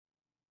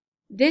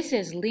This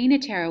is Lee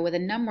Natera with a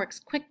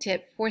NumWorks quick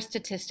tip for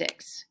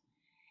statistics.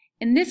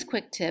 In this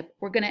quick tip,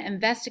 we're going to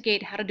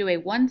investigate how to do a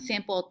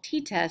one-sample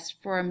t-test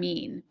for a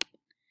mean.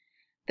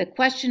 The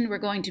question we're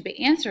going to be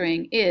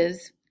answering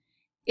is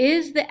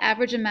the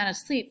average amount of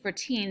sleep for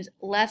teens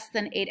less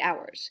than 8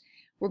 hours?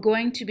 We're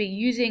going to be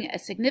using a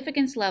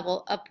significance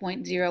level of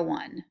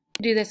 0.01.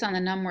 To do this on the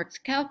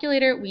NumWorks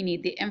calculator, we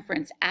need the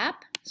inference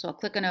app, so I'll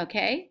click on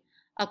OK.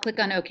 I'll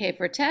click on OK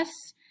for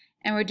tests,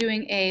 and we're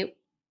doing a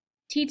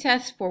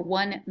t-test for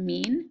one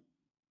mean.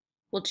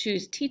 We'll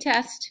choose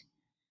t-test,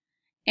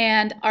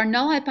 and our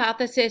null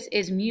hypothesis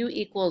is mu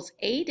equals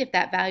 8. If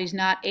that value is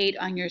not 8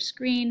 on your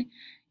screen,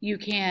 you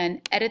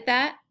can edit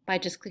that by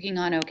just clicking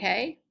on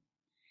OK.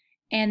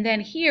 And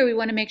then here we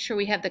want to make sure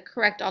we have the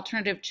correct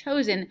alternative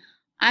chosen.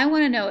 I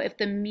want to know if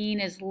the mean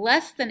is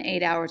less than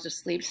 8 hours of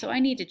sleep, so I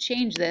need to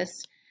change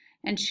this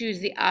and choose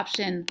the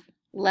option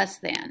less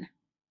than.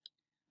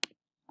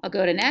 I'll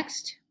go to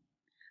next.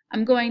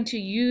 I'm going to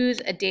use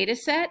a data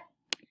set.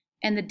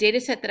 And the data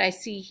set that I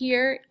see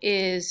here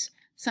is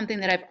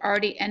something that I've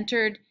already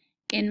entered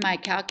in my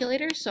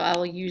calculator, so I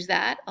will use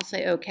that. I'll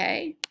say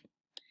OK.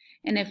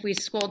 And if we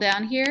scroll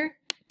down here,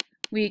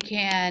 we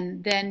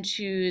can then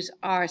choose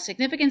our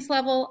significance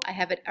level. I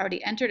have it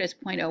already entered as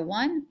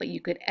 0.01, but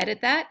you could edit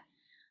that.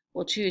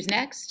 We'll choose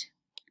next.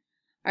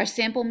 Our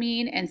sample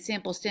mean and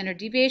sample standard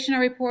deviation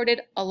are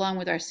reported, along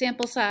with our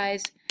sample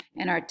size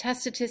and our test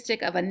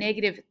statistic of a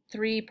negative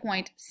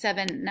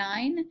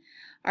 3.79.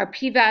 Our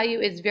p-value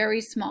is very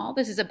small.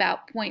 This is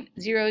about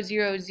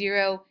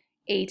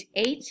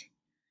 0.00088.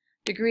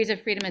 Degrees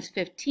of freedom is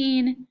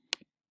 15.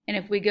 And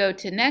if we go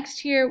to next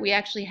here, we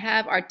actually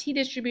have our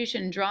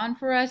t-distribution drawn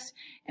for us,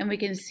 and we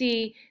can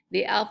see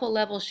the alpha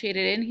level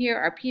shaded in here.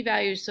 Our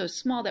p-value is so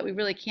small that we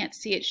really can't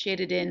see it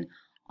shaded in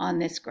on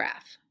this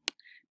graph.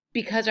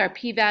 Because our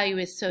p-value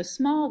is so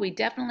small, we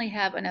definitely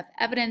have enough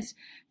evidence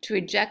to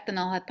reject the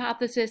null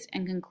hypothesis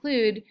and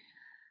conclude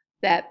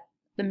that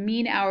the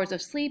mean hours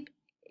of sleep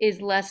is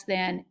less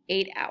than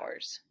 8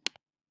 hours.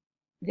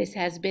 This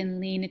has been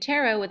Lee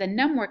Natera with a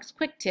NumWorks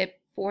quick tip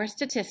for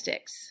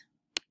statistics.